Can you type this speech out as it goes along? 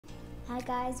Hi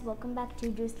guys, welcome back to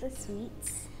Juiceless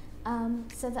Sweets.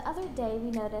 So the other day we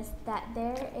noticed that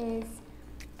there is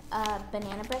a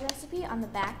banana bread recipe on the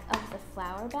back of the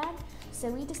flour bag. So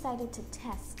we decided to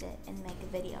test it and make a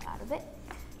video out of it.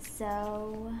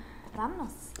 So,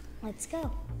 vámonos. Let's go.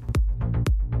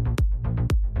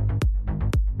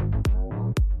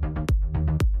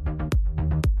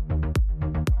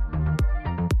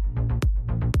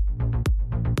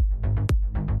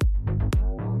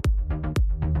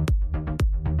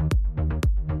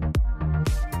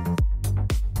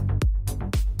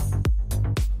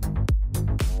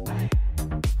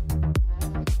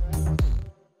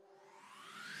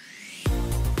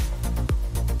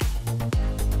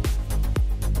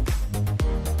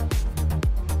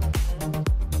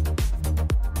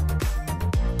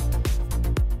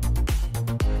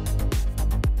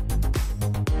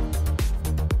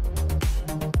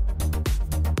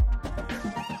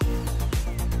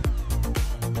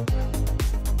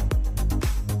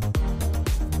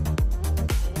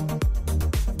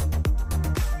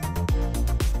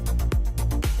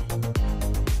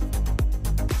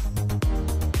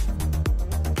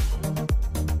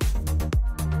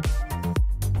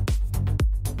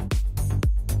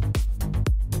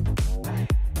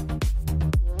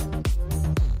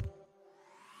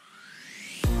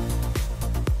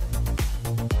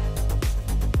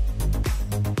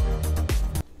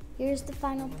 Here's the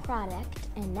final product,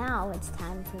 and now it's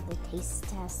time for the taste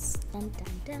test. Dun,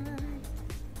 dun, dun.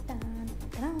 Dun,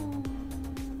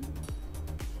 dun.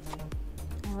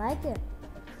 I like it.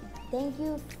 Thank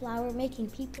you, flour making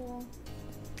people.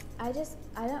 I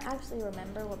don't actually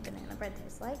remember what banana bread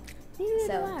tastes like. Neither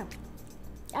do I.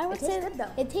 I would say good,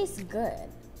 though. it tastes good,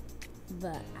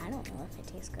 but I don't know if it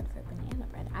tastes good for banana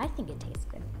bread. I think it tastes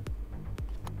good.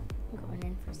 I'm going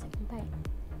in for a second bite.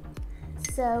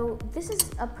 So this is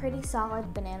a pretty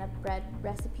solid banana bread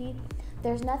recipe.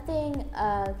 There's nothing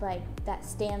like that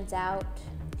stands out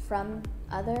from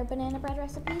other banana bread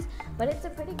recipes, but it's a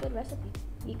pretty good recipe.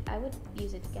 I would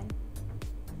use it again.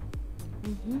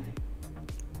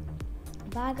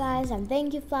 Bye guys, and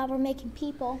thank you, flour making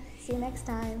people. See you next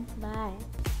time. Bye.